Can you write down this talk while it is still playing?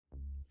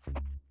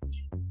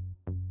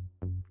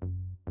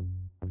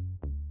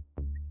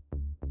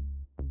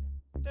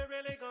They're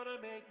really gonna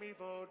make me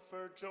vote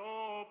for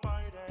Joe Biden.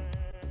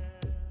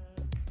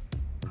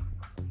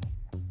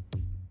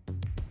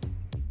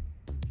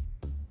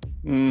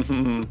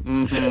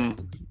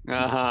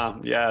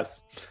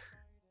 Yes.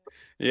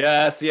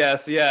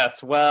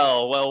 Yes.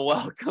 Well,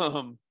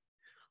 welcome.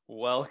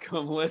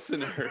 Welcome,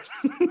 listeners.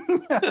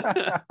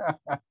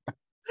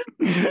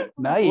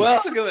 Nice.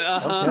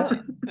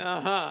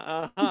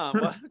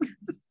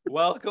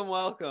 Welcome.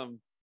 Welcome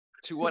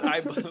to what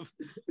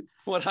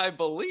I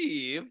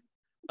believe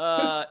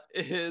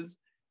is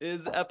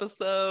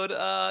episode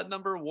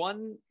number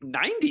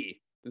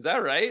 190. Is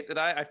that right?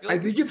 I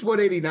think it's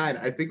 189.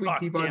 I think we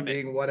keep on damn it.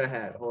 being one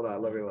ahead. Hold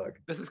on, let me look.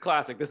 This is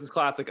classic. This is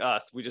classic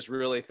us. We just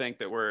really think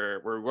that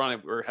we're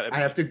I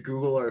have to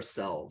Google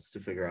ourselves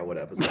to figure out what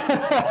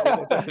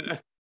episode.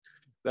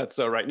 That's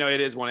so right. No,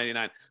 it is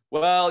 189.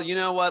 Well, you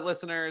know what,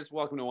 listeners?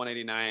 Welcome to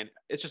 189.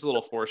 It's just a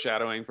little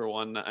foreshadowing for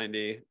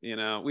 190. You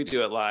know, we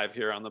do it live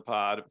here on the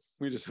pod.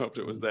 We just hoped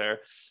it was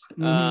there.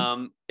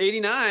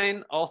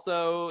 89,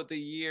 also the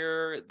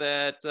year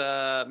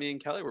that me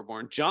and Kelly were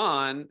born.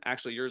 John,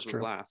 actually, yours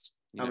was last.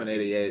 I'm an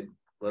 88.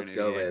 Let's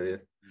go, baby.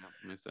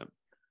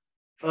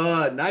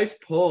 Yeah, nice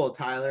poll,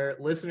 Tyler.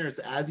 Listeners,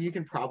 as you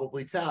can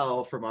probably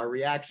tell from our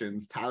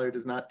reactions, Tyler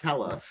does not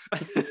tell us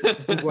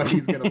what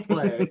he's going to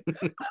play.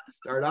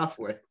 Start off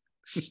with.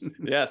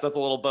 Yes, that's a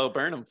little Bo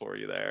Burnham for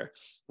you there.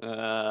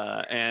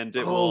 And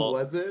it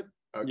was it?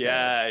 Okay.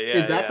 Yeah.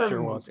 Is that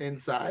from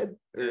Inside?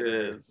 It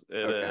is.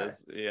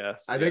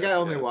 Yes. I think I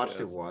only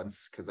watched it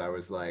once because I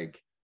was like,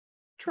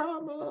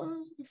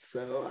 trauma.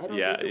 So I don't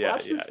need to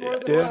watch this more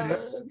than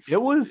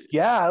once.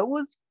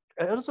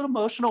 It was an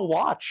emotional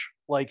watch,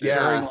 like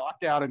during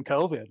lockdown and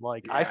COVID.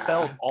 Like I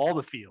felt all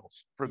the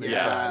feels from the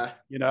inside.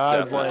 You know, I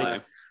was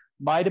like,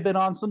 might have been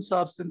on some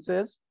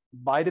substances,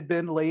 might have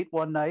been late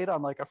one night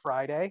on like a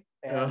Friday,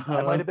 and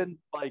I might have been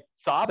like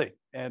sobbing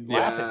and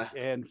laughing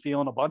and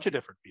feeling a bunch of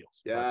different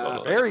feels.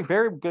 Very,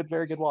 very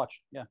good watch.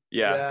 Yeah.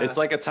 It's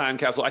like a time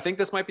capsule. I think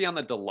this might be on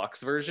the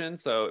deluxe version,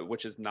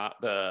 which is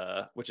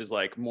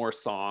like more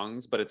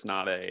songs, but it's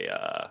not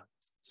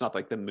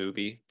like the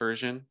movie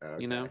version,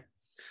 you know.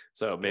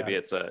 So maybe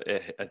it's a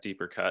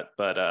deeper cut,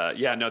 but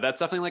no, that's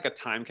definitely like a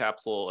time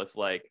capsule. If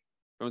like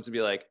everyone's gonna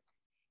be like,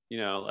 you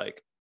know,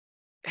 like,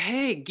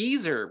 hey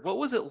geezer, what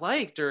was it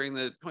like during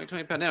the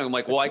 2020 pandemic? I'm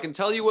like, well, I can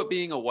tell you what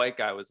being a white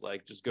guy was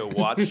like. Just go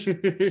watch.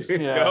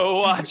 Go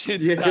watch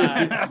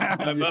Inside.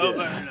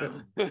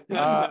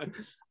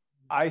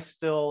 I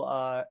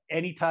still,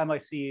 anytime I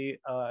see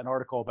an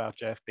article about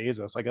Jeff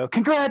Bezos, I go,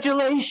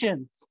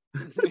 congratulations.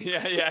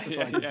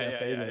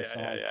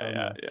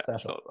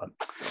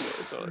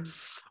 Totally.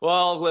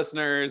 Well,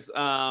 listeners,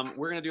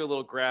 we're gonna do a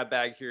little grab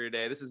bag here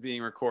today. This is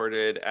being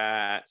recorded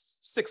at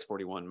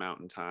 6:41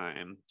 Mountain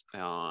Time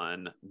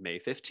on May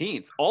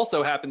 15th.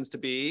 Also happens to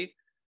be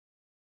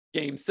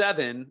Game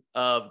 7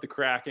 of the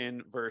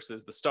Kraken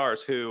versus the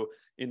Stars, who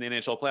in the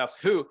NHL playoffs,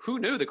 who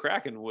knew the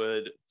Kraken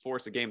would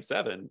force a Game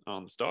 7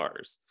 on the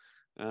Stars?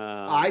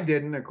 I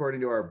didn't, according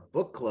to our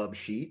book club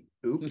sheet.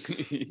 Oops.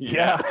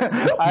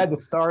 I had the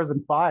Stars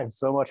in 5.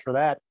 So much for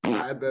that. I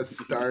had the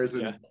Stars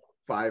in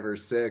 5 or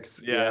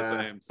 6.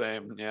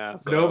 Same. Yeah.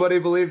 So, nobody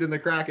believed in the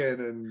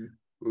Kraken, and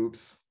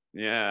oops.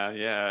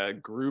 Yeah.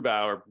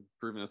 Grubauer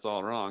proving us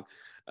all wrong.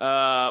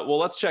 Well,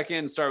 let's check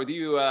in. Start with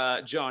you,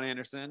 John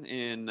Anderson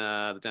in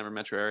the Denver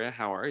metro area.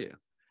 How are you?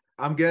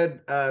 I'm good.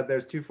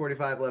 There's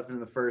 2:45 left in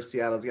the first.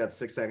 Seattle's got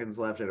 6 seconds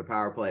left at a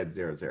power play at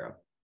 0-0.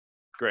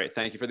 Great.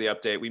 Thank you for the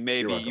update. You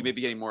may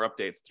be getting more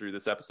updates through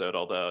this episode,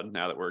 although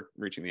now that we're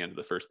reaching the end of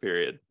the first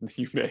period,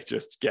 you may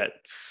just get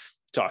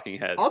talking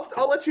heads.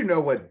 I'll let you know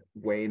what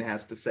Wayne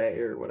has to say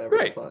or whatever.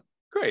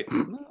 Great.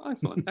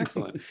 Excellent.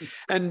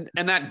 And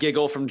that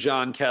giggle from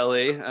John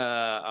Kelly,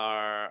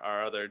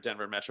 our other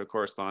Denver Metro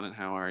correspondent.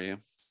 How are you?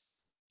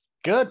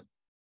 Good.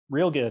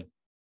 Real good.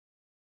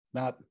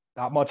 Not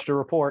much to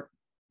report.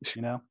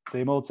 You know,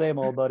 same old,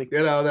 buddy.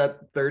 You know,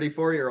 that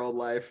 34-year-old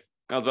life.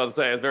 I was about to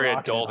say, it's a very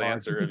adult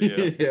answer of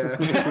you.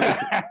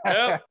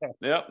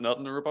 Yep,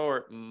 nothing to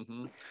report.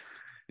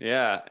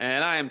 Yeah,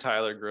 and I am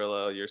Tyler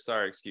Grillo, your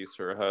sorry excuse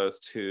for a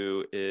host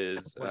who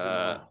is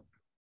the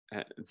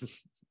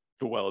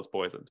well is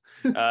poisoned.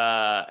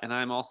 And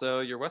I'm also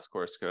your West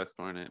Coast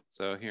correspondent.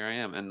 So here I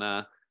am.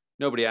 And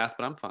nobody asked,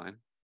 but I'm fine.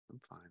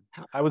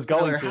 I was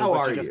going Tyler, how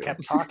are you you? Just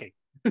kept talking.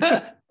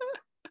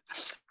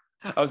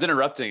 I was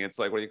interrupting. It's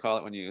like, what do you call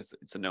it when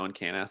so no one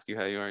can ask you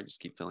how you are? You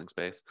just keep filling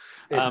space.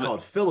 It's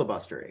called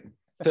filibustering.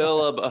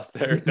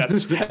 Filibuster.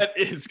 That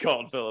is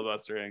called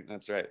filibustering.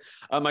 That's right.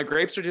 My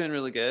grapes are doing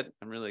really good.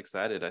 I'm really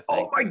excited. I think.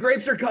 Oh, my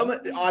grapes are coming.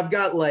 I've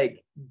got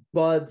like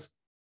buds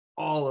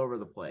all over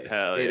the place.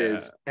 Hell it yeah.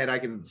 is, and I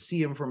can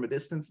see them from a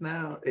distance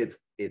now. It's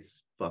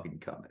fucking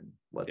coming.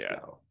 Let's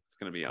go. It's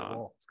gonna be on.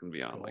 Cool. It's gonna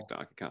be on Cool. like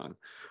Donkey Kong.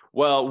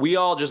 Well, we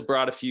all just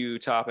brought a few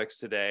topics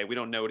today. We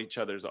don't know what each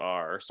other's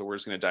are, so we're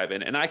just gonna dive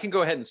in. And I can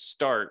go ahead and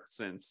start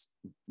since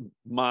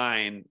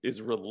mine is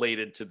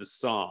related to the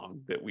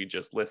song that we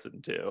just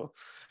listened to,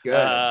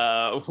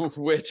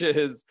 which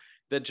is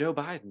that Joe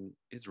Biden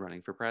is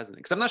running for president.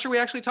 Because I'm not sure we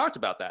actually talked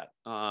about that.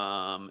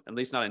 At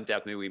least not in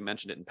depth. Maybe we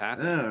mentioned it in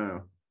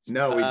passing.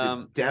 No, we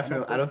did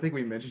definitely. I don't think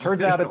we mentioned.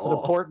 Turns out it's an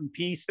important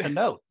piece to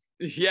note.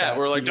 Yeah,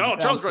 we're like, oh,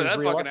 Trump's running, that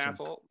fucking re-election.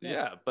 asshole.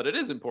 Yeah, but it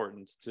is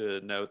important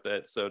to note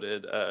that so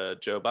did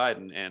Joe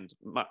Biden, and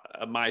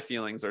my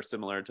feelings are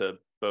similar to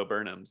Bo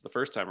Burnham's the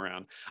first time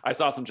around. I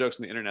saw some jokes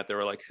on the internet that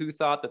were like, who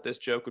thought that this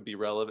joke would be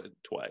relevant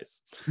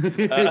twice? But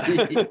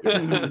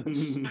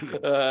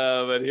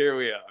here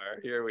we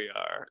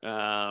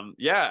are.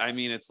 Yeah, I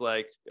mean, it's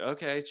like,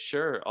 okay,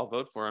 sure, I'll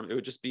vote for him. It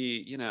would just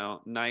be, you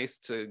know, nice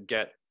to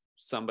get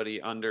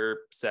somebody under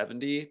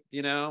 70,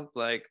 you know,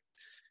 like,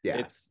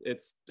 yeah,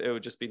 it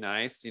would just be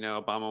nice, you know.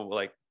 Obama,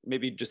 like,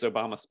 maybe just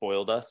Obama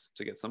spoiled us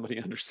to get somebody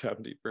under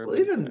 70 for well,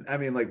 even I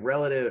mean, like,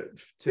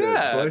 relative to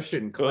Bush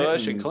and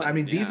Clinton, I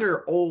mean, these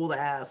are old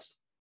ass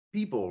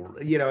people,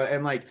 you know,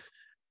 and like,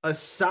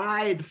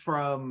 aside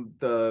from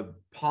the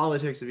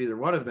politics of either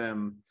one of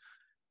them,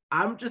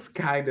 I'm just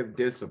kind of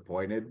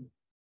disappointed.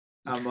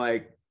 I'm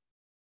like,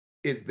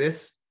 is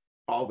this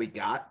all we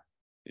got?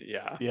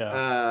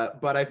 Yeah.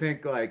 But I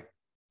think, like,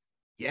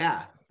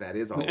 yeah, that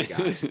is all we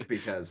got,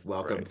 because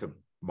welcome to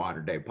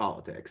modern day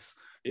politics.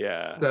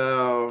 Yeah.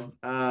 So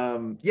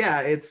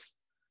yeah, it's,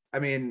 I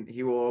mean,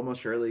 he will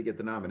almost surely get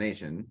the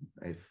nomination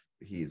if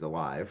he's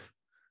alive.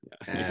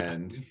 Yeah.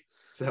 And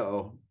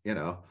so, you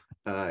know,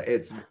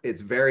 it's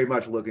very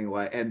much looking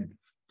like, and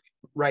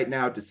right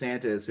now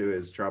DeSantis, who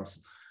is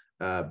Trump's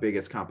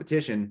biggest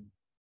competition,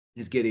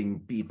 is getting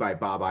beat by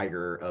Bob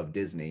Iger of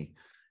Disney.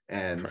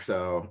 And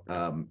so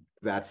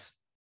that's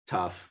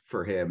tough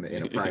for him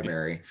in a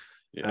primary.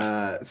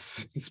 Yeah.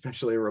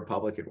 Especially a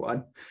Republican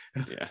one.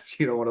 Yeah.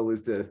 You don't want to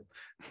lose to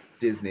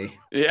Disney.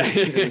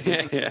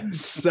 Yeah.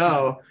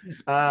 So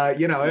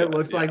you know, it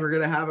looks like we're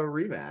gonna have a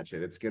rematch,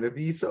 and it's gonna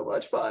be so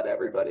much fun.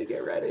 Everybody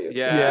get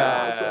ready.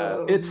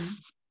 Awesome.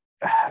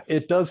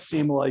 It does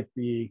seem like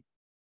the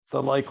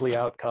likely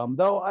outcome,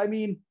 though. I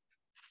mean,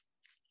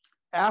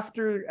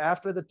 after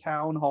the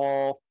town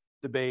hall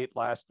debate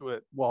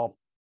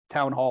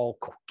town hall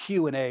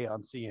Q&A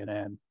on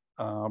CNN,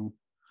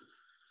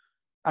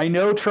 I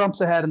know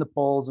Trump's ahead in the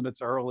polls and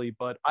it's early,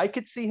 but I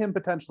could see him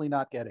potentially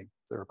not getting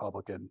the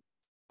Republican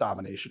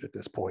domination at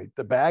this point.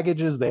 The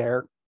baggage is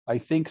there. I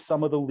think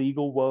some of the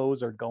legal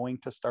woes are going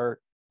to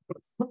start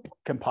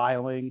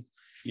compiling.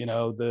 You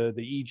know, the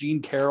E.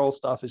 Jean Carroll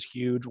stuff is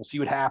huge. We'll see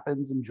what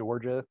happens in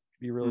Georgia. It'd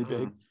be really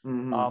big.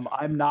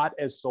 I'm not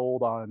as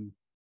sold on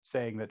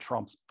saying that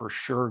Trump's for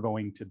sure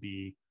going to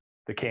be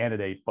the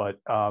candidate, but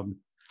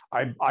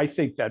I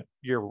think that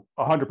you're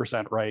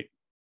 100% right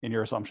in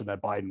your assumption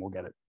that Biden will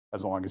get it,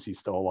 as long as he's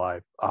still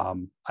alive.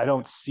 I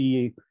don't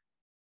see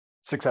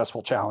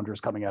successful challengers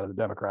coming out of the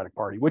Democratic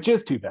Party, which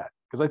is too bad,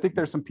 because I think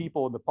there's some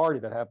people in the party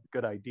that have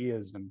good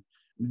ideas and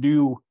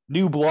new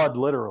blood,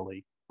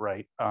 literally,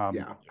 right?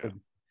 Could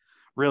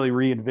really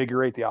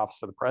reinvigorate the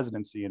office of the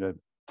presidency in a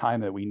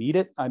time that we need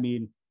it. I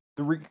mean,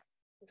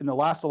 in the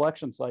last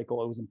election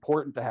cycle, it was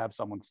important to have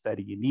someone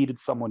steady. You needed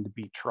someone to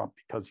beat Trump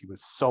because he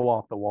was so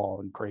off the wall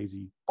and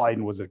crazy.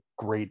 Biden was a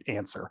great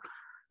answer.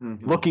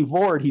 Looking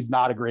forward, he's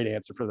not a great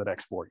answer for the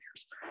next 4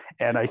 years.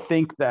 And I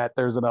think that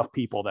there's enough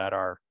people that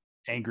are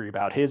angry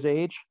about his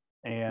age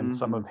and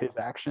some of his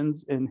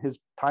actions in his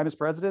time as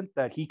president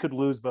that he could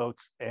lose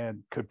votes and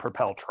could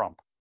propel Trump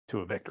to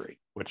a victory,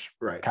 which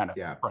kind of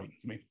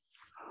frightens me.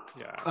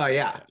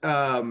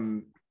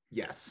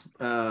 Yes.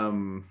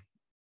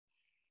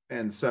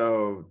 And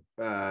so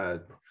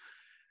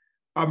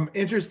I'm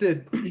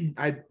interested.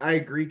 I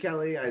agree,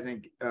 Kelly. I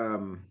think,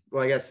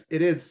 I guess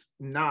it is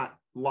not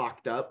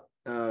locked up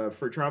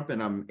for Trump,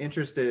 and I'm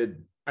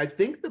interested. I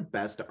think the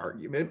best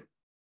argument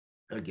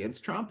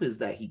against Trump is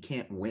that he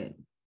can't win.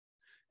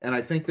 And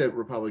I think that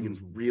Republicans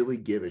really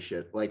give a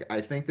shit. Like,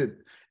 I think that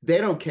they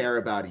don't care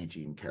about E.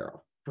 Jean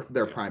Carroll,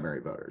 their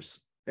primary voters.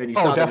 And you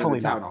saw definitely them in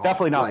the town not. hall.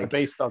 Definitely not. Like, the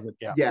base doesn't.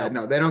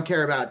 No, they don't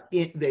care about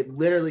it. They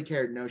literally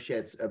care no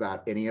shits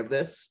about any of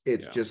this.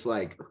 It's just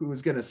like,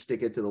 who's going to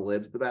stick it to the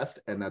libs the best?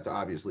 And that's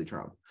obviously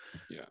Trump.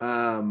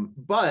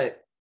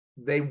 But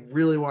they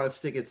really want to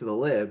stick it to the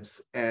libs.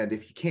 And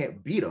if you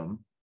can't beat them,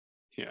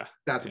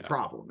 that's a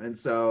problem. And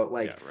so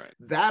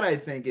that, I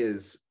think,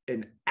 is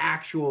an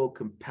actual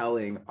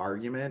compelling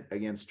argument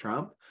against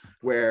Trump,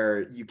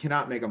 where you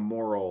cannot make a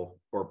moral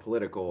or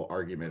political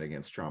argument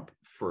against Trump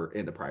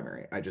in the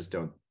primary. I just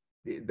don't.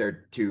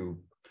 They're too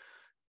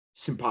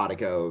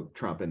simpatico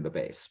Trump in the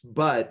base.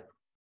 But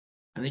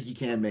I think you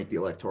can make the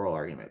electoral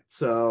argument.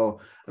 So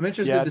I'm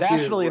interested to see.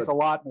 Nationally, it's a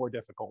lot more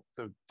difficult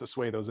to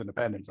sway those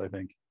independents, I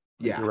think.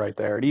 You're right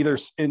there.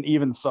 And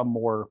even some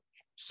more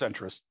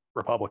centrist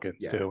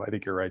Republicans too. I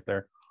think you're right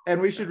there. And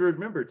we should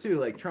remember too,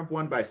 like, Trump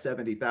won by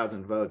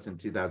 70,000 votes in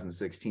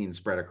 2016,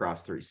 spread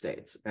across 3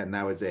 states. And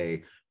that was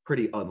a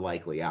pretty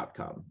unlikely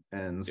outcome.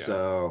 And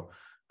so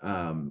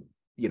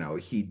You know,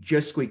 he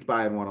just squeaked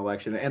by in one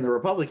election, and the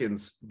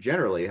Republicans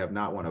generally have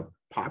not won a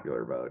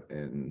popular vote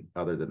in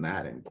other than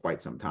that in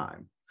quite some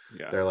time.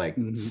 Yeah. They're like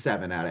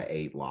 7 out of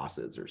 8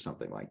 losses or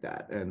something like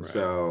that. And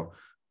so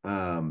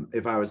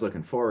if I was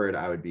looking forward,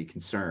 I would be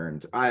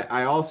concerned.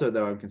 I also,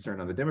 though, I'm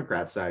concerned on the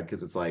Democrat side,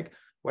 because it's like,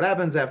 what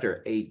happens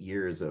after 8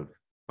 years of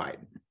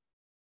Biden?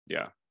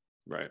 Yeah.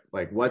 Right.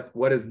 Like, what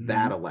does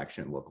that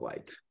election look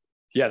like?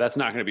 Yeah, that's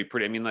not going to be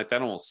pretty. I mean, like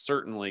that almost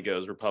certainly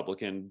goes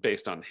Republican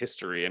based on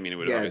history. I mean, it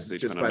would obviously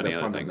depend on many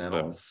other things,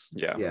 but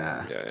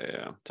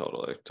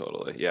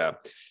totally.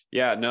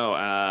 Yeah. No,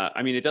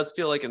 I mean, it does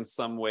feel like in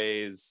some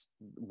ways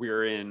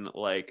we're in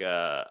like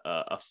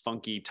a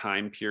funky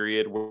time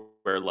period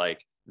where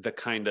like the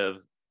kind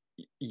of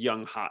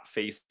young hot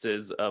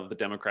faces of the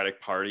Democratic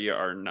Party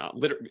are not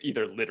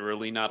either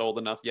literally not old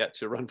enough yet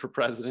to run for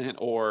president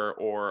or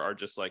are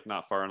just like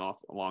not far enough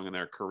along in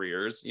their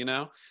careers, you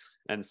know?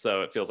 And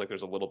so it feels like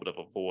there's a little bit of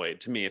a void.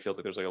 To me, it feels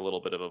like there's like a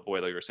little bit of a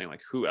void, like you were saying,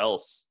 like who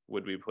else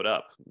would we put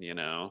up, you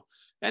know?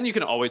 And you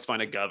can always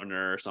find a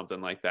governor or something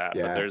like that,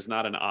 but there's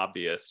not an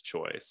obvious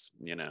choice,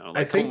 you know?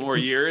 Like a couple more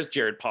years,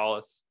 Jared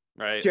Polis,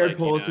 right? Jared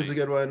Polis is a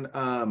good one.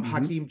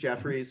 Hakeem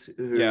Jeffries,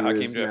 who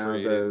is now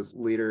the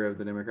leader of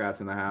the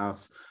Democrats in the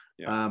House.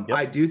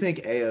 I do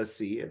think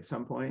AOC at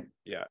some point.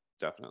 Yeah,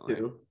 definitely.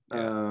 Too.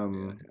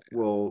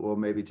 We'll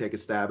maybe take a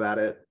stab at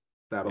it.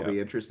 That'll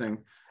be interesting.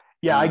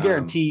 Yeah, I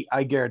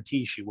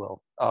guarantee she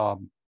will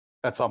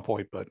at some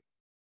point, but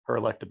her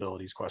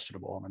electability is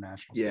questionable on the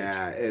national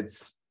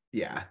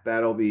stage.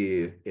 That'll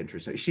be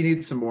interesting. She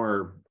needs some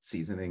more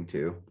seasoning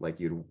too.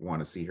 Like you'd want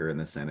to see her in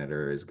the Senate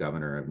or as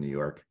governor of New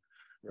York,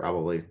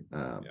 probably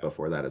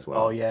before that as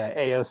well. Oh yeah,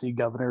 AOC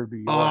governor of New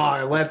York.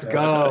 Oh, let's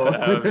go.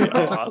 That'd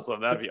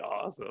be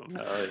awesome.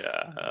 Hell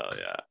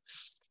yeah.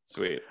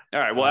 Sweet. All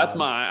right. Well, that's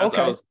mine.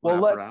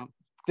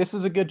 This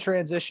is a good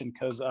transition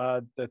because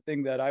the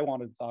thing that I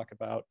wanted to talk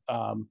about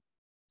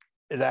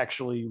is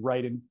actually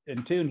right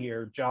in tune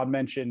here. John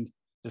mentioned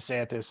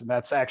DeSantis, and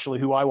that's actually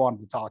who I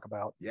wanted to talk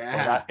about.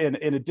 Yeah.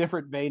 In a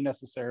different vein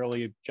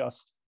necessarily,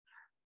 just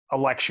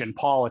election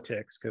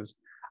politics, because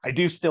I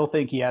do still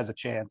think he has a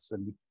chance,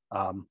 and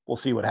we'll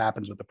see what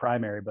happens with the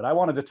primary. But I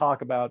wanted to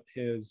talk about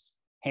his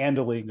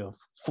handling of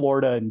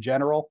Florida in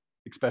general,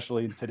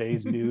 especially in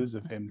today's news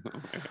of him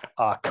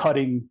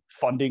cutting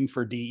funding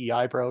for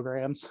DEI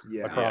programs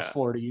across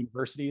Florida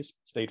universities,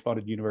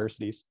 state-funded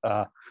universities.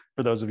 For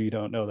those of you who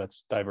don't know,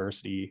 that's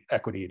diversity,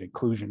 equity, and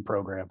inclusion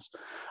programs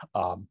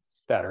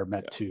that are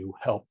meant to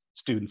help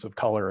students of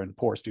color and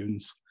poor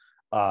students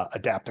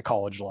adapt to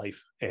college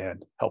life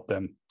and help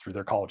them through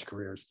their college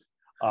careers.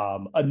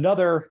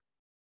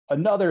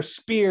 Another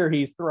spear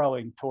he's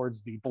throwing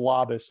towards the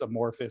blobous,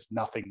 amorphous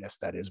nothingness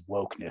that is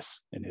wokeness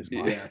in his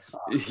mind.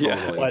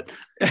 Totally.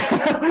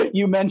 But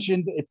you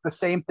mentioned it's the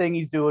same thing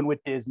he's doing with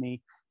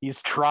Disney.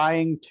 He's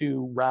trying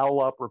to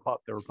rile up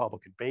the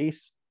Republican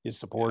base, his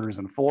supporters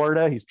in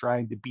Florida. He's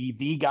trying to be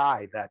the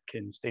guy that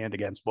can stand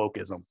against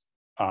wokeism,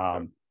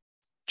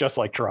 just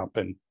like Trump.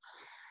 And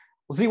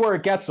we'll see where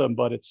it gets him,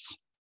 but it's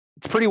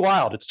pretty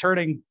wild. It's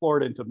turning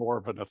Florida into more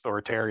of an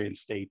authoritarian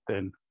state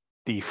than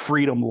the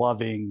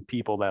freedom-loving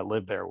people that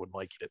live there would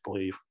like you to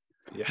believe.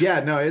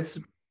 No, it's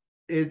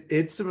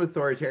some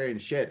authoritarian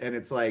shit, and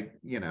it's like,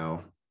 you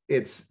know,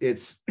 it's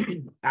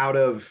out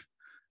of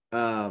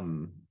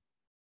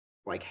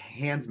like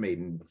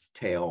Handmaid's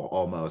Tale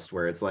almost,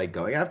 where it's like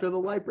going after the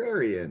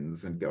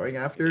librarians and going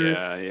after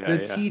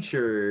the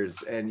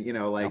teachers, and you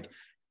know, like,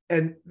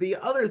 and the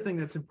other thing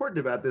that's important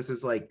about this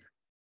is like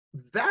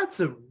that's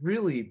a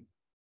really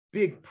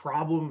big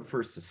problem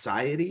for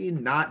society,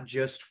 not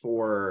just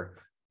for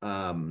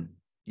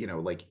you know,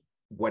 like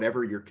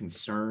whatever your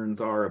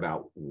concerns are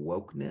about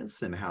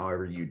wokeness and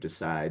however you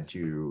decide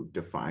to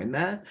define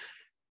that.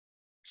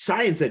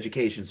 Science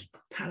education is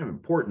kind of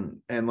important,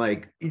 and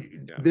like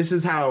this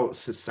is how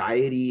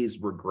societies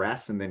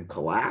regress and then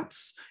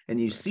collapse, and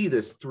you see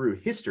this through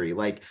history.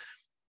 Like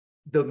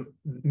the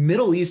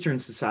Middle Eastern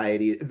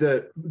society,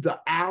 the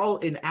owl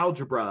in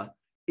algebra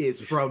is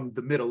from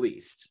the Middle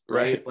East,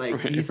 right?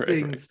 These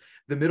things.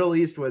 The Middle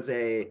East was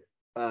a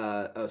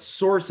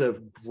source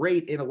of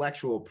great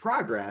intellectual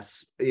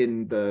progress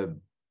in the,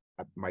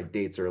 my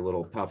dates are a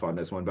little tough on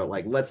this one, but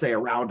like let's say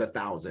around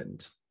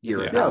 1000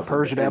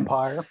 Persian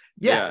Empire.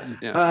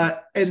 And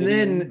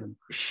then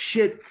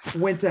shit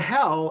went to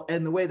hell,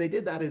 and the way they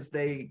did that is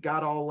they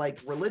got all like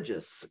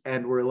religious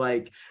and were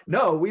like,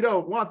 no, we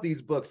don't want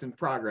these books in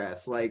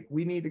progress, like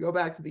we need to go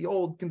back to the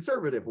old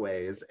conservative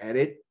ways, and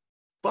it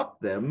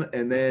fucked them.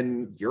 And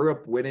then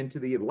Europe went into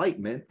the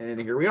Enlightenment, and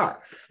here we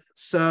are.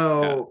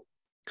 So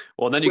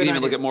well, then you can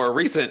even look at more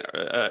recent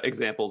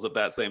examples of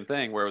that same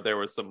thing, where there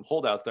was some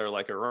holdouts there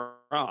like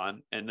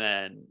Iran, and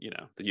then, you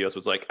know, the US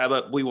was like, how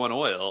about we want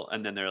oil?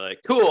 And then they're like,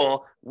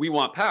 cool, we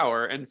want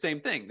power. And same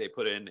thing, they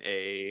put in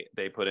the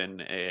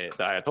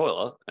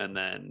Ayatollah, and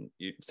then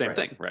same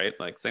thing, right?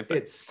 Like same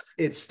thing.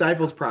 It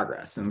stifles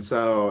progress. And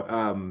so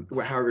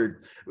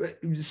however,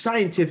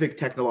 scientific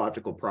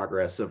technological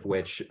progress of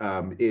which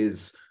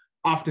is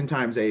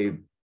oftentimes a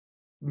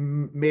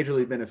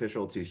majorly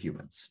beneficial to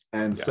humans.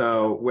 And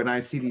so when I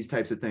see these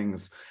types of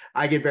things,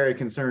 I get very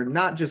concerned,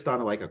 not just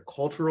on like a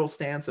cultural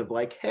stance of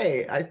like,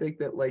 hey, I think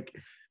that like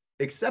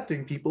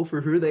accepting people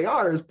for who they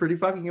are is pretty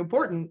fucking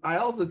important. I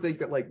also think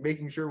that like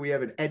making sure we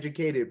have an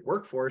educated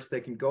workforce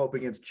that can go up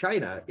against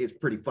China is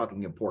pretty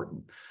fucking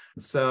important.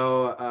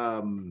 So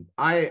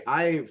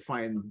I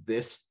find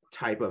this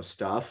type of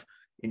stuff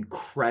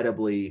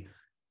incredibly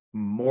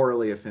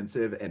morally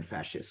offensive and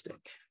fascistic.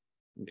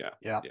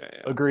 Yeah.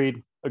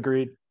 Agreed.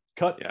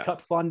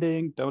 Cut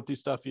funding. Don't do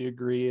stuff you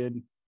agree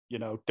in. You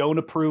know, don't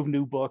approve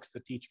new books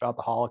that teach about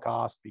the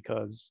Holocaust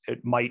because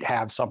it might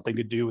have something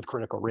to do with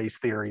critical race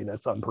theory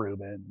that's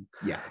unproven.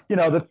 Yeah. You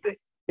know,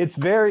 it's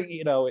very,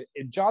 you know,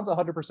 John's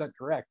 100%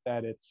 correct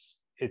that it's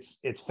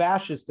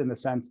fascist in the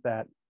sense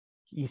that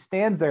he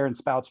stands there and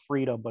spouts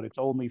freedom, but it's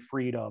only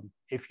freedom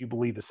if you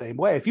believe the same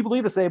way. If you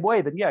believe the same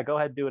way, then yeah, go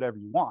ahead and do whatever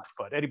you want.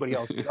 But anybody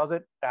else who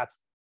doesn't,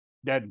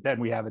 then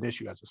we have an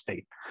issue as a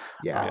state.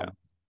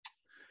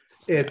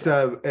 It's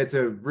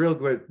a real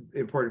good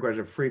important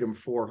question. Freedom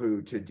for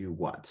who to do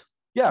what?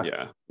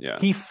 Yeah.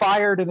 He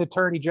fired an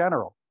attorney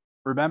general.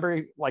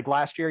 Remember, like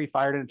last year, he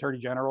fired an attorney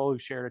general who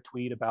shared a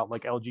tweet about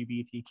like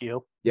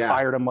LGBTQ.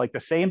 Fired him like the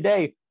same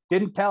day.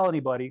 Didn't tell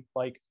anybody.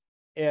 Like,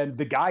 and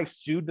the guy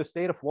sued the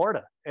state of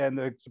Florida, and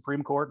the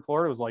Supreme Court in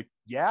Florida was like,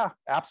 yeah,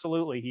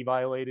 absolutely, he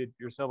violated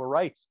your civil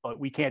rights, but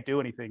we can't do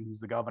anything.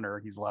 He's the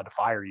governor. He's allowed to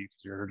fire you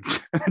because you're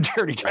an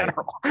attorney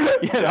general.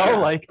 You know,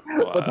 like,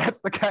 but that's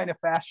the kind of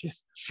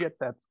fascist shit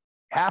that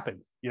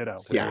happens. You know,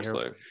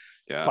 seriously,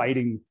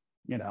 fighting.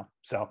 You know,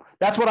 so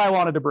that's what I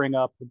wanted to bring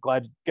up. I'm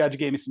glad you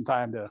gave me some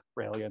time to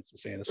rail against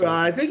DeSantis.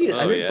 I think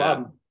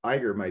Bob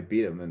Iger might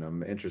beat him, and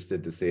I'm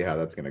interested to see how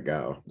that's going to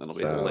go. That'll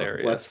be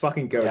hilarious. Let's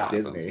fucking go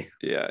Disney.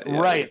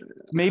 Right.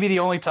 Maybe the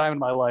only time in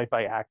my life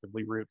I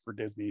actively root for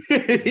Disney.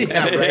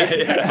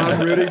 I'm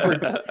rooting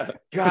for.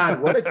 God,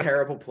 what a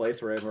terrible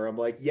place we're in. Where I'm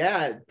like,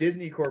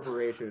 Disney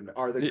Corporation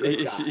are the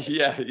good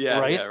guys.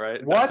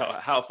 Right. What? That's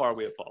how far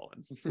we have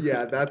fallen.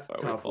 Yeah, that's a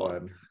tough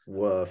one.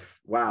 Woof.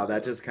 Wow,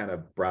 that just kind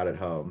of brought it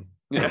home.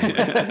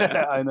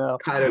 I know.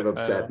 Kind of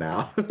upset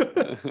now.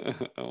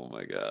 Oh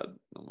my god.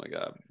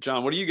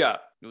 John, what do you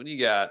got?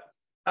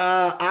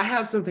 I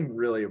have something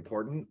really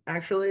important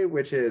actually,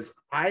 which is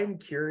I'm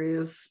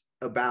curious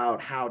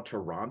about how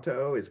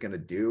Toronto is going to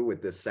do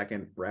with this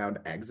second round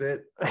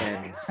exit.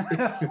 And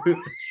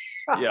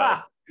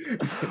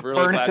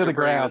Burn it to the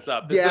ground.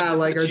 This is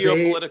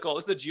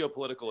a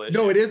geopolitical issue.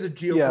 No, it is a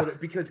geopolitical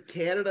because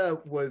Canada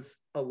was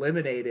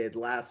eliminated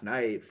last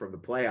night from the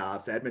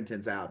playoffs.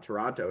 Edmonton's out.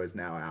 Toronto is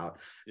now out.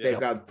 They've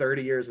gone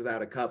 30 years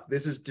without a cup.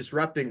 This is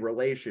disrupting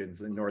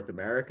relations in North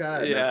America.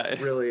 And that's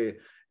really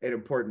an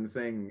important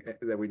thing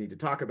that we need to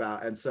talk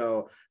about. And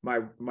so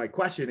my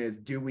question is,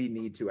 do we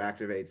need to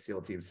activate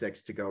SEAL Team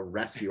 6 to go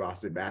rescue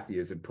Austin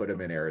Matthews and put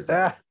him in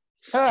Arizona?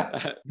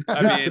 I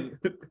mean,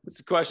 it's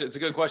a question. It's a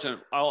good question.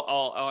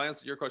 I'll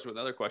answer your question with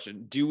another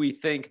question. Do we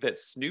think that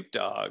Snoop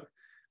Dogg,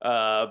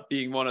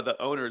 being one of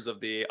the owners of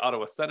the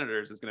Ottawa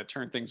Senators, is going to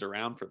turn things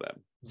around for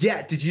them?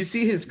 Yeah. Did you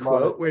see his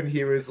quote when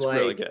he was like,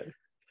 really good.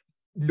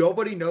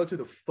 Nobody knows who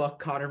the fuck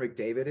Connor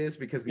McDavid is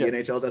because the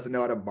NHL doesn't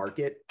know how to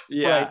market.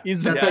 Yeah, right.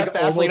 He's the best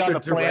athlete on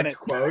the planet.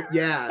 Quote.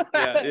 Yeah.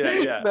 Best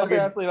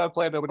athlete on the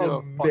planet. Nobody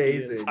knows who the fuck he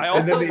is. I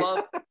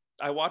also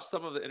I watched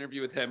some of the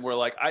interview with him where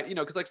like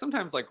because like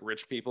sometimes like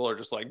rich people are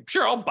just like,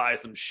 sure, I'll buy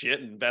some shit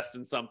and invest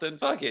in something,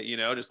 fuck it,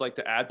 just like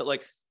to add. But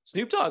like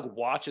Snoop Dogg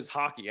watches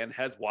hockey and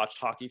has watched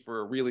hockey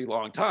for a really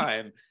long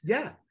time.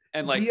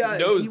 And like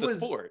knows the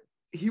sport.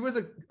 He was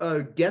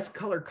a guest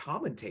color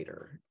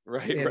commentator, for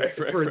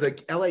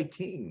the LA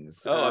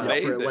Kings. Oh,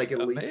 amazing! For like at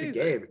least a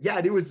game. Yeah,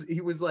 and he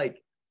was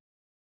like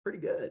pretty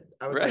good.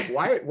 I was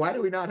like, why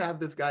do we not have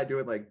this guy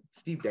doing like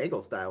Steve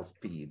Dangle style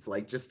feeds?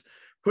 Like just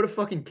put a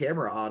fucking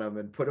camera on him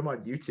and put him on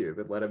YouTube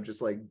and let him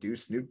just like do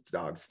Snoop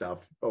Dogg stuff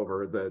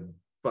over the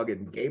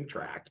fucking game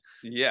track.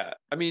 Yeah,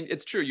 I mean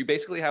it's true. You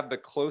basically have the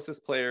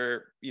closest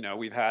player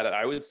we've had,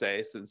 I would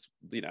say, since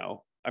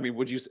I mean,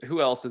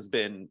 who else has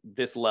been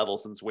this level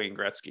since Wayne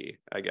Gretzky,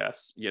 I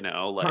guess, like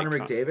Connor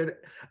McDavid.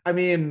 I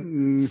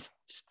mean,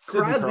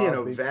 Crosby and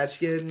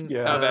Ovechkin.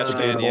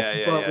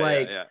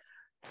 Ovechkin,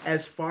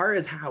 as far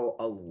as how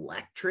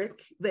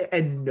electric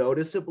and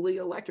noticeably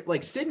electric,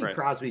 like Sidney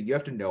Crosby, you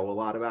have to know a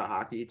lot about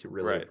hockey to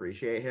really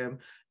appreciate him.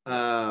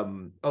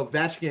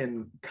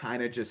 Ovechkin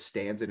kind of just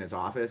stands in his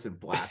office and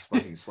blasts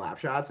fucking slap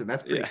shots, and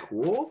that's pretty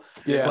cool.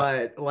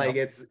 But like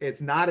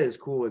it's not as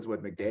cool as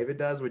what McDavid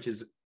does, which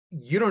is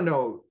you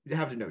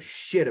have to know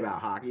shit about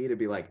hockey to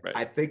be like,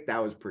 I think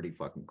that was pretty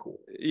fucking cool.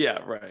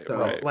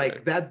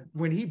 That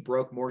when he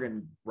broke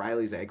Morgan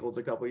Riley's ankles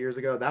a couple years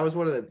ago, that was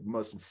one of the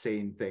most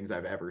insane things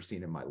I've ever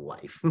seen in my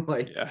life.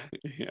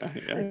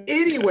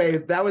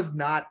 Anyways, that was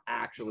not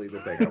actually the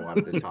thing I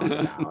wanted to talk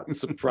about.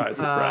 Surprise.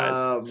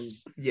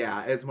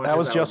 As much that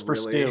was as just for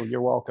Stu.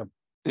 You're welcome.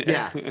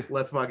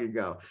 Let's fucking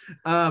go.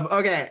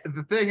 Okay,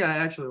 the thing I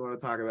actually want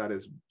to talk about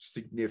is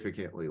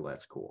significantly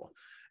less cool.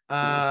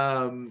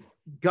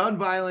 Gun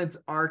Violence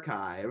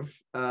Archive,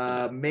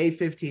 May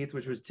 15th,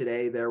 which was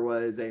today, there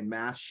was a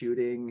mass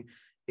shooting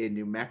in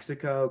New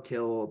Mexico,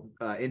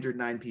 injured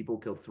 9 people,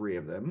 killed 3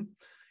 of them.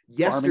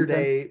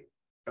 Yesterday,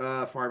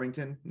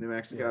 Farmington, New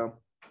Mexico.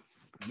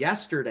 Yeah.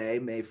 Yesterday,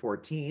 May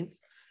 14th,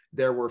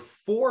 there were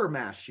 4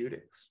 mass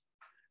shootings.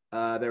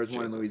 There was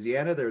one in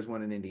Louisiana, there was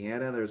one in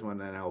Indiana, there was one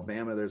in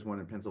Alabama, there's one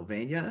in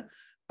Pennsylvania.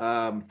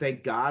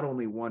 Thank God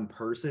only 1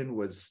 person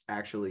was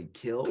actually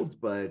killed,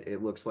 but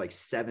it looks like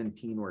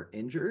 17 were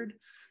injured.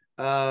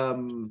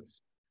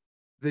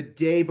 The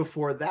day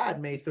before that,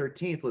 May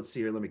 13th, let's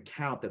see here, let me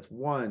count. That's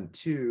 1,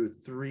 2,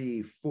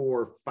 3,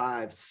 4,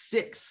 5,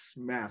 6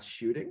 mass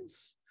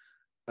shootings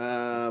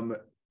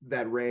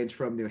that range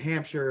from New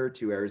Hampshire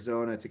to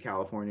Arizona to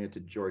California to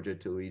Georgia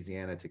to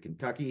Louisiana to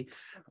Kentucky.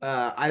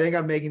 I think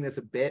I'm making this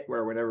a bit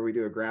where whenever we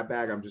do a grab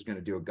bag, I'm just going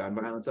to do a gun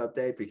violence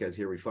update because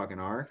here we fucking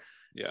are.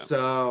 Yeah.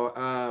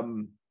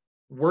 So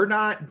we're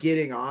not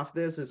getting off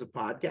this as a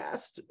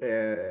podcast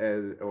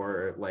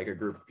or like a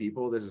group of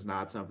people. This is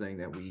not something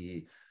that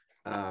we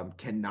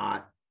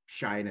cannot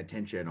shine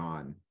attention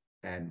on,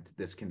 and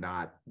this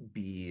cannot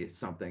be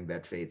something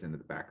that fades into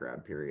the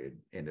background, period,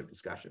 end of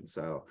discussion.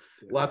 So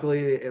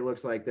luckily it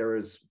looks like there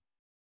was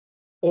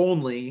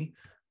only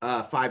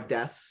 5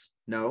 deaths.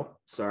 No,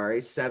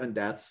 sorry, 7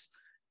 deaths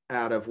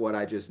out of what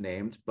I just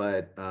named,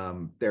 but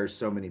there's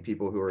so many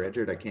people who are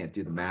injured, I can't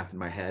do the math in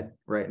my head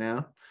right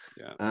now.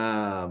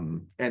 Yeah.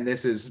 And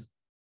this is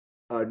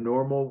a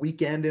normal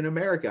weekend in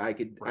America.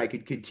 I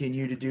could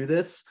continue to do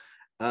this.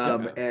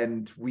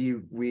 And we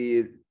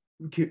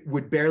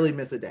would barely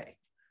miss a day.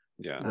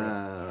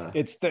 Yeah.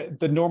 It's the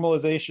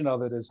normalization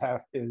of it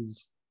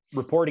is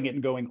reporting it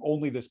and going,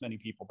 only this many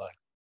people died.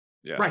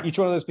 Yeah. Right. Each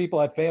one of those people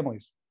had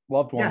families,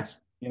 loved ones.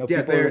 Yeah.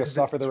 People are going to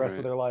suffer the rest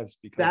of their lives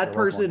because that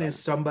person is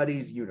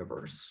somebody's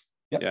universe.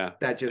 Yep. Yeah.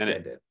 That just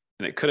ended.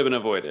 And it could have been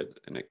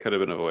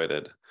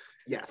avoided.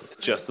 Yes. It's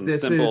just some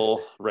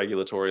simple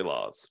regulatory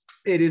laws.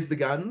 It is the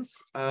guns.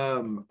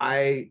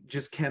 I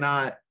just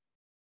cannot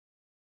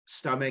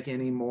stomach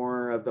any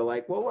more of the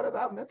like, well, what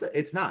about mental?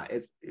 It's not.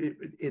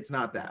 It's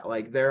not that.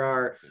 Like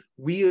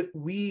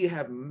we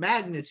have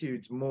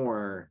magnitudes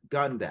more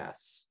gun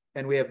deaths,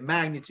 and we have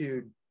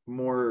magnitude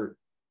more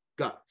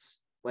guns.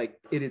 Like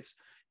it is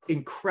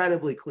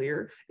incredibly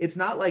clear. It's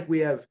not like we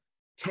have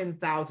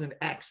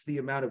 10,000x the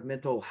amount of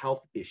mental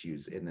health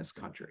issues in this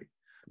country.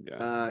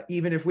 Yeah.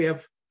 Even if we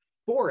have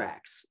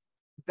 4x,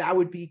 that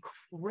would be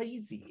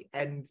crazy,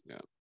 and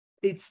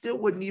it still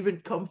wouldn't even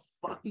come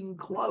fucking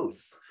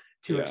close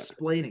to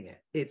explaining it.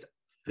 It's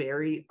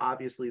very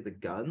obviously the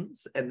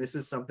guns, and this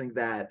is something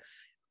that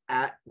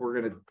I'm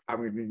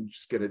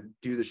just gonna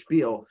do the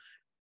spiel.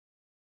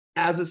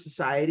 As a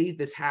society,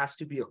 this has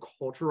to be a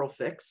cultural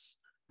fix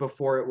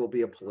before it will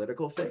be a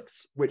political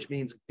fix, which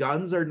means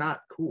guns are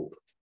not cool.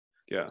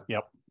 Yeah.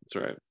 Yep. That's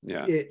right.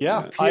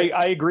 Yeah.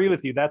 I agree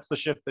with you. That's the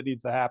shift that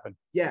needs to happen.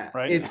 Yeah.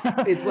 Right.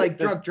 It's like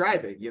drunk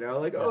driving,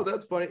 like, oh,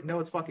 that's funny. No,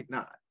 it's fucking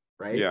not.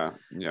 Right. Yeah.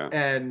 Yeah.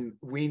 And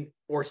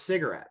or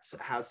cigarettes,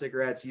 how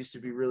cigarettes used to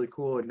be really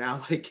cool, and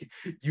now like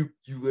you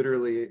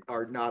literally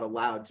are not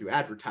allowed to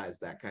advertise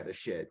that kind of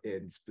shit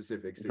in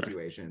specific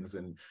situations.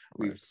 Right. And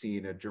we've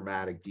seen a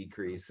dramatic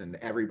decrease, and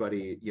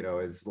everybody,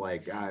 is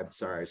like, I'm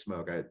sorry, I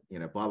smoke,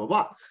 blah blah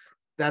blah.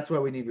 That's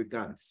what we need with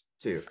guns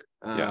too.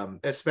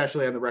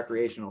 Especially on the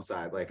recreational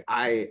side. Like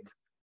I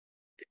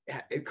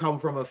come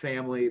from a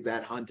family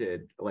that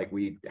hunted, like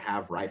we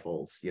have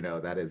rifles,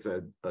 that is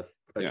a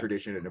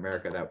tradition in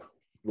America that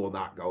will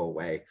not go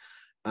away.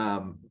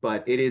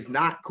 But it is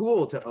not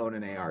cool to own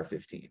an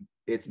AR-15.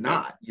 It's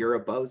not. You're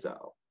a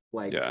bozo.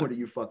 Like, what are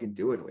you fucking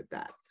doing with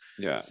that?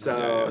 Yeah.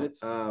 So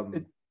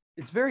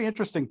it's very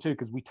interesting too,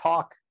 because we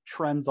talk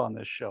trends on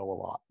this show a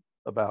lot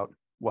about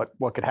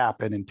what could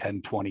happen in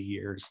 10, 20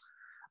 years.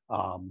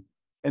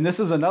 And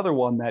this is another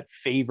one that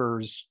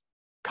favors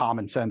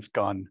common sense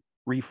gun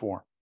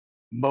reform.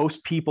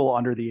 Most people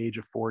under the age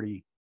of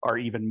 40 are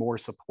even more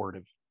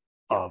supportive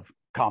of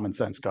common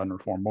sense gun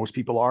reform. Most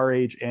people our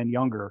age and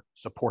younger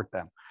support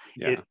them.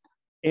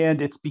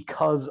 And it's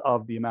because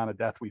of the amount of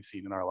death we've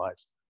seen in our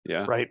lives.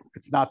 Yeah. Right.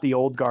 It's not the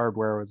old guard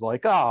where it was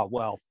like,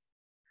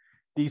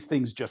 these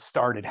things just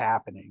started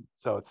happening,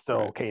 so it's still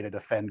okay to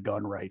defend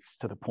gun rights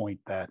to the point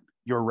that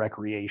your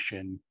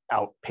recreation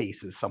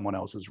outpaces someone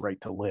else's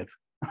right to live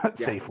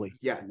safely.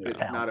 Yeah,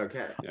 it's not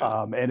okay.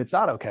 And it's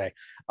not okay.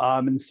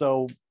 And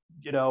so,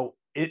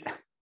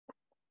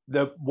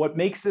 what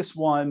makes this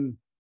one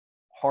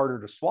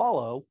harder to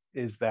swallow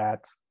is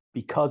that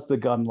because the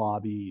gun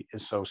lobby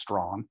is so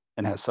strong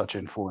and has such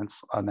influence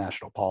on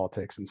national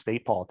politics and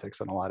state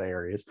politics in a lot of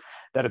areas,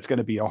 that it's going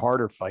to be a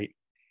harder fight.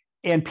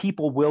 And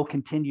people will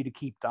continue to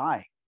keep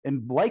dying,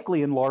 and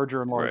likely in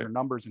larger and larger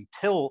numbers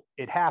until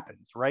it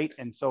happens, right?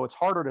 And so it's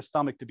harder to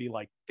stomach to be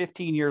like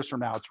 15 years from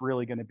now, it's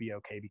really going to be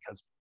okay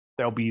because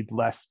there'll be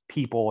less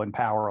people in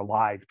power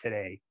alive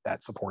today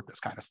that support this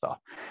kind of stuff,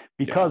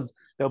 because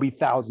there'll be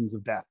thousands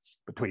of deaths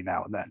between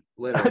now and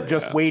then,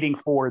 just waiting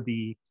for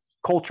the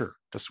culture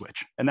to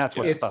switch. And that's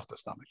what's tough to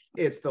stomach.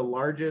 It's the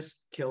largest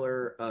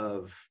killer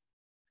of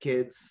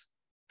kids,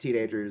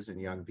 teenagers, and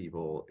young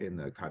people in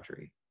the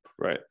country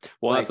Right.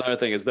 Well, that's another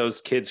thing is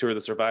those kids who are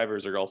the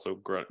survivors are also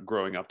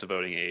growing up to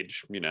voting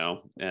age,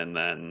 and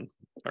then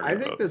I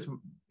think this,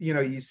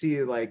 you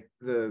see like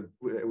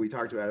we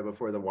talked about it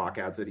before, the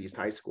walkouts at East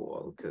High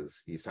School,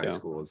 because East High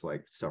School has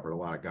like suffered a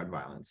lot of gun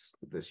violence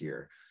this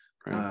year.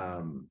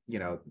 Right.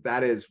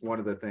 That is one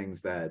of the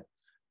things that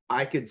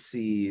I could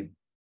see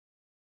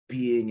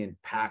being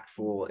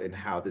impactful in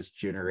how this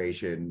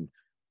generation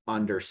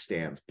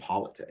understands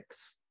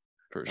politics.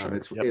 For sure.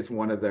 It's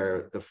one of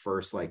the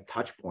first like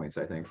touch points,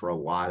 I think, for a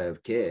lot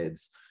of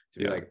kids to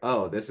be like,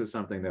 oh, this is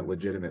something that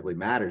legitimately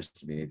matters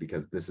to me,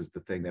 because this is the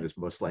thing that is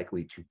most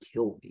likely to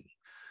kill me.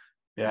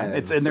 Yeah, and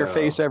it's in their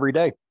face every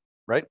day,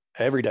 right?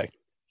 Every day.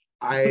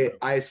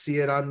 I see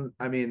it on,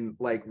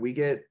 like we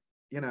get,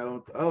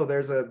 oh,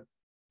 there's a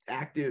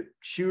active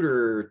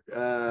shooter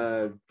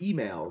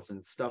emails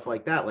and stuff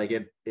like that. Like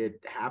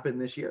it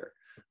happened this year.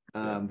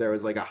 There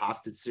was like a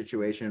hostage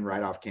situation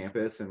right off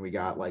campus, and we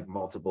got like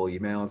multiple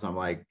emails. I'm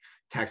like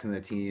texting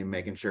the team,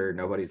 making sure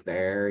nobody's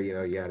there,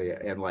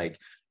 and like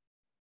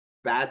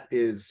that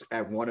is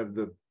at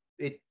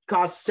it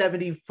costs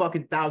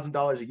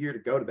 $70,000 a year to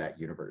go to that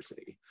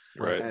university.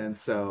 Right. And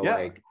so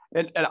like,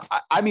 and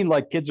I mean,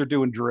 like kids are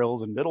doing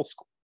drills in middle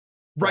school.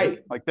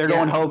 Right. Like they're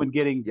going home and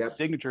getting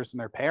signatures from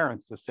their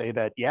parents to say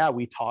that,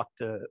 we talked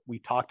to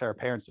our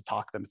parents to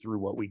talk them through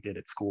what we did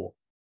at school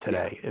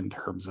today in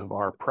terms of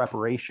our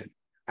preparation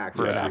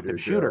for an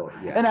active shooter.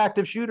 An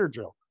active shooter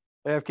drill.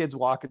 They have kids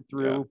walking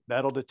through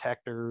metal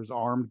detectors,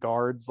 armed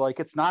guards.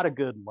 Like it's not a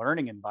good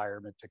learning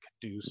environment to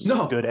conduce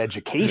good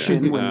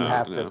education when you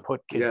have to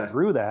put kids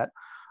through that.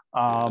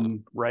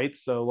 Right.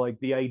 So like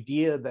the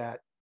idea that,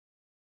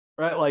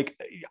 right, like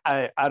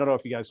I don't know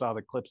if you guys saw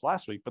the clips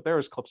last week, but there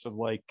was clips of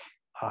like,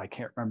 I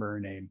can't remember her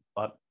name,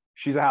 but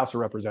she's a House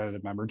of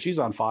Representative member, and she's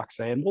on Fox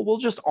saying, well, we'll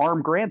just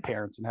arm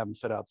grandparents and have them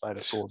sit outside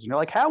of schools. And you're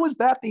like, how is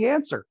that the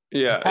answer?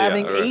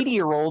 Having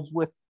 80-year-olds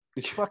with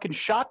fucking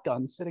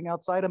shotguns sitting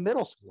outside of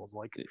middle schools.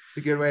 Like it's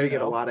a good way to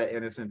get a lot of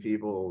innocent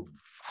people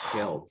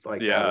killed. Like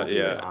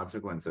the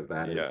consequence of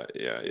that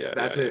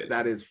is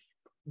that is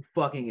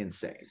fucking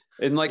insane.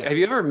 And like, have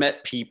you ever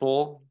met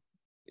people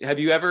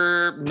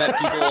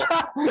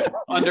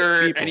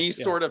under any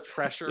sort of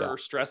pressure or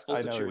stressful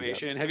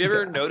situation? Have you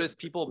ever noticed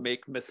people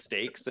make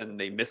mistakes and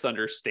they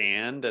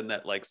misunderstand, and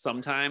that like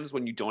sometimes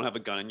when you don't have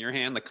a gun in your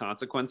hand, the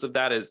consequence of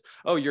that is,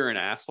 oh, you're an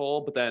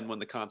asshole. But then when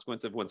the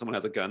consequence of when someone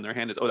has a gun in their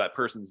hand is, oh, that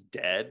person's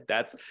dead.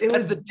 That's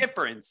the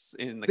difference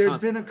in the There's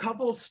been a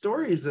couple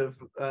stories of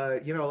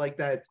like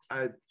that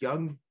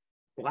young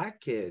Black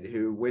kid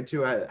who went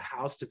to a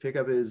house to pick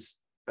up his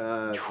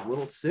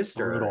little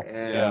sister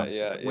and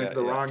went to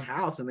the wrong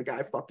house, and the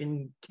guy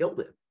fucking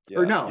killed him.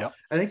 Or no,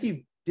 I think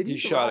he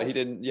shot it. He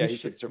didn't. He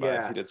did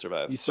survive. He did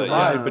survive. He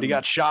survived, but he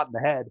got shot in the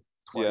head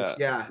twice.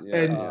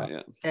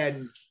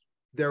 And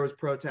there was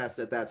protests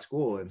at that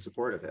school in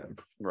support of him.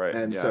 Right.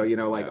 And so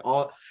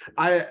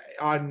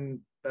on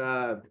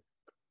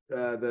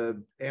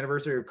the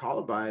anniversary of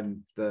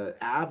Columbine, the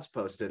Abs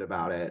posted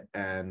about it,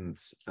 and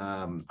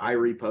I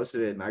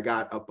reposted it, and I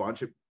got a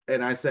bunch of.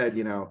 And I said,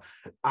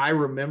 I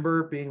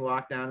remember being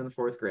locked down in the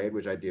 4th grade,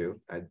 which I do.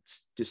 I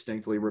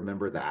distinctly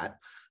remember that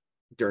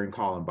during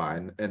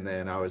Columbine. And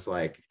then I was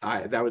like,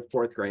 that was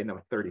 4th grade, and I'm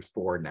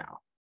 34 now.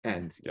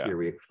 And here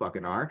we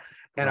fucking are.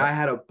 And I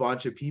had a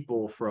bunch of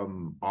people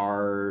from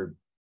our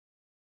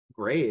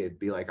grade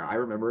be like, I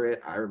remember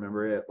it.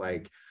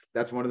 Like,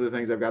 that's one of the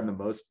things I've gotten the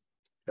most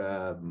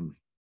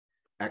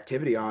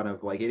activity on,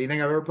 of like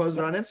anything I've ever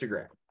posted on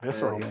Instagram.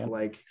 Because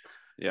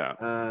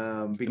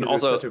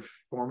also, it's such a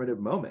formative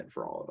moment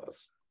for all of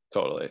us.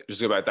 Totally.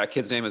 Just go back. That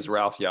kid's name is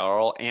Ralph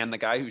Yarl, and the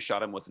guy who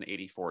shot him was an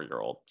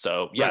 84-year-old.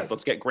 So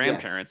let's get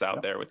grandparents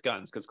out there with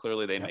guns, because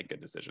clearly they make good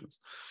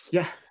decisions.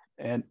 Yeah.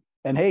 And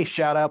hey,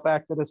 shout out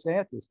back to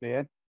DeSantis,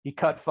 man. He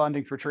cut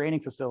funding for training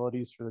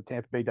facilities for the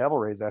Tampa Bay Devil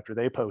Rays after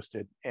they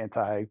posted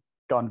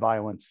anti-gun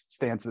violence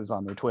stances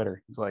on their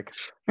Twitter. He's like,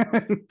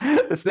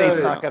 the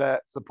state's not going to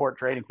support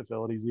training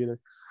facilities either.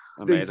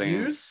 Amazing. The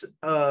use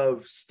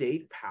of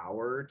state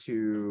power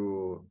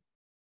to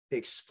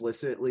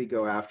explicitly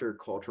go after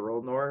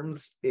cultural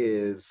norms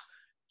is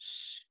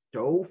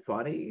so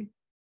funny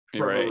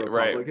from a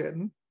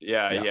Republican.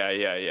 Yeah.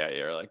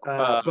 You're like,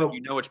 but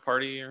you know which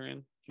party you're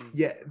in.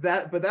 Yeah,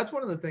 but that's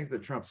one of the things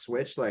that Trump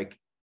switched. Like,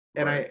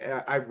 and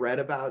I read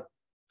about.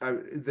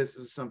 This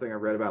is something I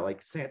read about,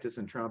 like DeSantis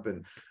and Trump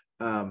and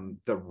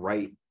the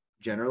right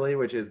generally,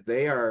 which is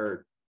they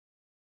are.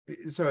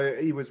 So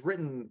it was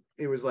written.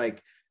 It was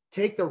like,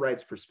 take the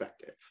right's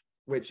perspective,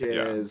 which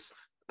is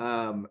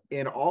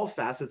in all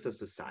facets of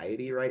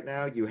society right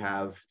now, you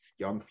have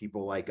young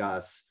people like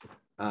us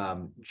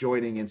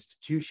joining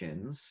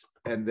institutions,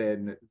 and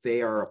then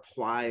they are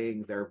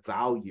applying their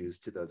values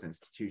to those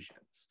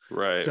institutions.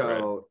 Right.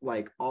 So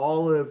like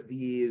all of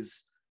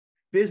these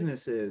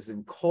businesses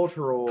and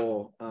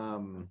cultural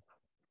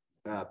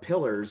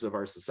pillars of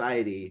our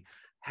society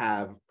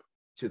have,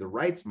 to the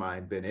right's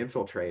mind, been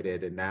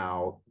infiltrated, and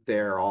now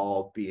they're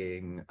all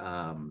being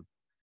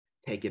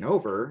taken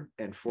over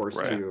and forced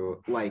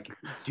to like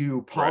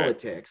do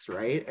politics,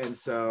 right? And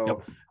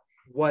so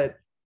what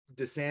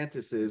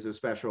DeSantis's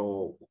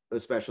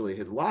especially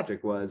his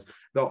logic was,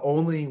 the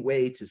only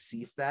way to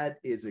cease that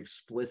is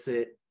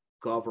explicit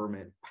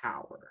government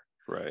power.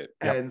 Right.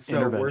 And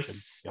so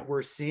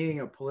we're seeing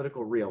a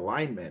political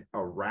realignment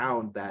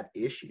around that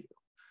issue.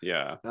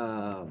 Yeah.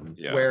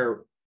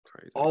 Where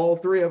crazy. All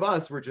three of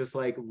us were just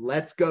like,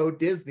 let's go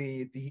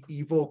Disney, the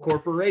evil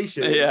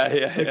corporation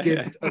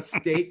against a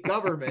state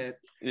government.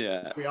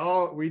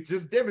 We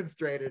just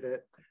demonstrated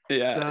it.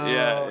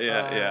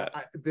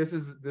 This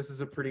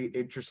is a pretty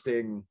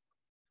interesting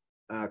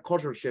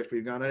cultural shift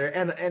we've gone under,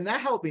 and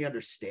that helped me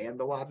understand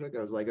the logic.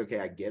 I was like, okay,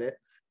 I get it.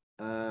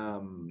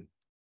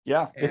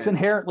 It's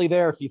inherently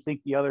there if you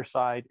think the other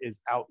side is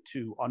out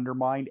to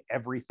undermine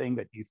everything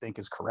that you think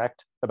is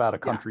correct about a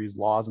country's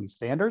laws and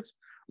standards,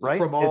 right?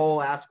 From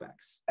all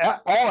aspects.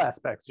 All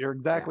aspects. You're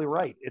exactly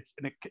right.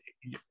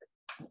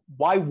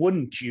 Why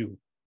wouldn't you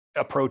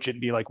approach it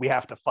and be like, we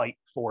have to fight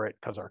for it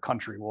because our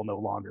country will no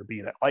longer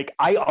be that? Like,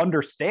 I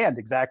understand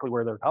exactly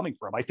where they're coming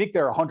from. I think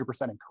they're 100%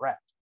 incorrect.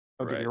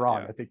 Don't get me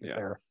wrong. I think that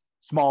they're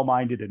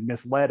small-minded and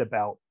misled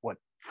about what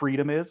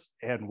freedom is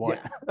and what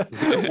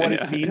what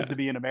it means to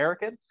be an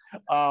American.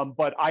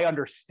 But I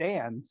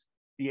understand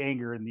the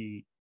anger and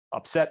the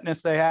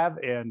upsetness they have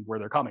and where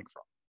they're coming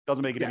from.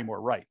 Doesn't make it any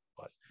more right,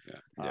 but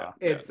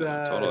it's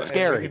totally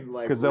scary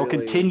because they'll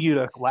continue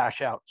to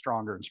lash out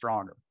stronger and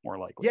stronger, more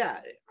likely.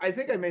 I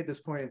think I made this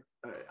point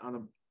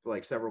on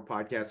several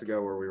podcasts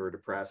ago where we were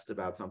depressed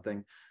about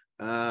something.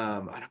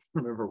 I don't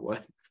remember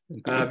what,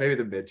 maybe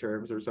the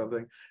midterms or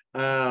something.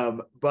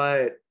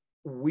 But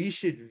we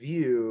should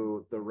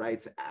view the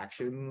right's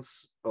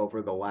actions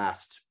over the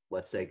last,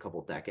 let's say,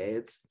 couple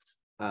decades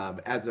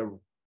as a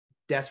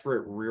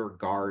desperate rear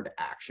guard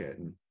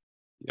action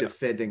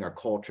defending a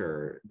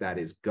culture that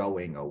is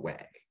going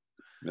away.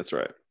 That's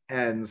right.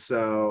 And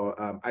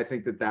so I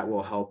think that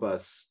will help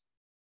us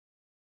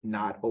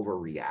not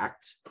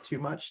overreact too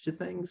much to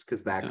things,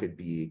 because that could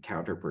be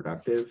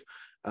counterproductive.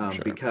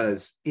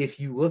 Because if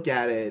you look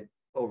at it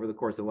over the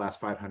course of the last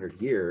 500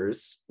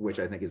 years, which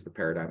I think is the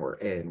paradigm we're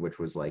in, which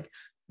was like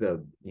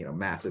the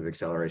massive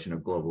acceleration of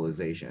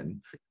globalization.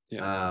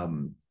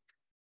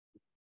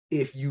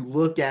 If you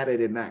look at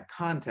it in that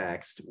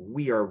context,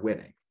 we are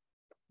winning.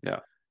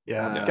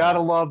 Gotta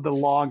love the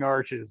long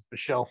arches,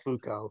 Michel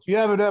Foucault. If you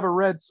haven't ever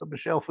read some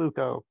Michel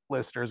Foucault,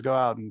 listeners, go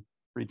out and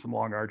read some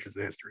long arches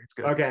of history. It's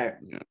good. Okay.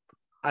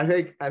 I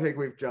think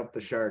we've jumped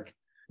the shark.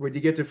 When you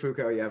get to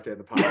Foucault, you have to end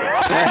the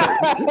podcast.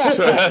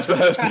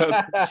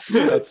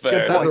 That's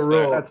fair. That's a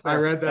rule. I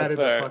read that in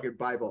the fucking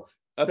Bible.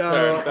 That's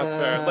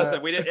fair.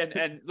 Listen, we did,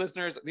 and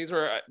listeners, these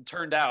were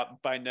turned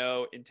out by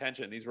no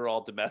intention. These were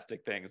all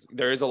domestic things.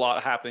 There is a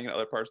lot happening in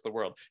other parts of the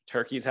world.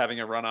 Turkey's having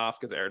a runoff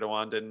because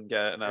Erdogan didn't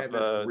get enough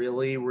votes.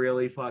 Really,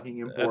 really fucking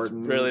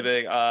important. It's really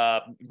big.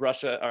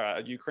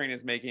 Ukraine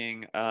is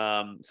making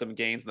some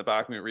gains in the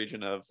Bakhmut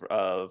region of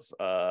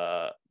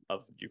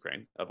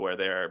Ukraine, of where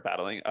they're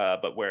battling,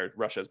 but where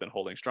Russia has been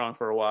holding strong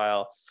for a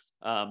while.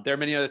 There are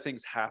many other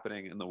things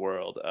happening in the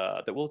world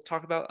that we'll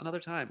talk about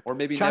another time, or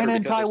maybe China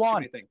and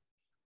Taiwan.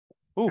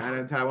 China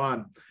and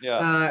Taiwan.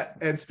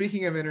 And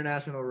speaking of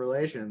international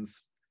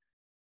relations,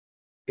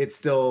 it's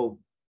still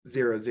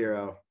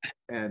 0-0.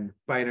 And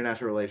by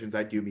international relations,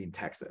 I do mean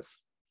Texas.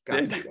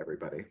 Godspeed,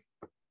 everybody.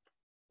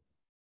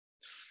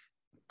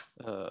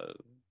 How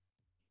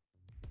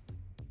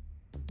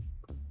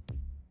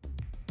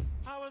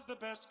is the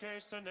best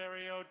case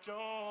scenario,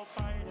 Joe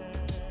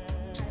Biden?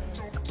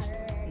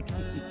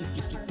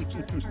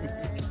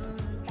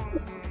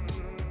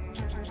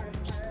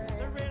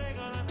 They're really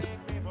gonna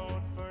make me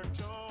vote for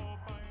Joe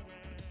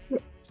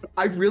Biden.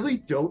 I really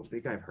don't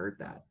think I've heard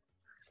that.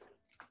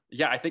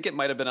 Yeah, I think it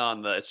might have been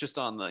on it's just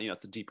on the,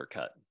 it's a deeper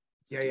cut.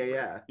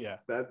 Yeah.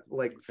 That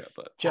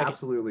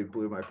absolutely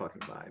blew my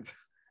fucking mind.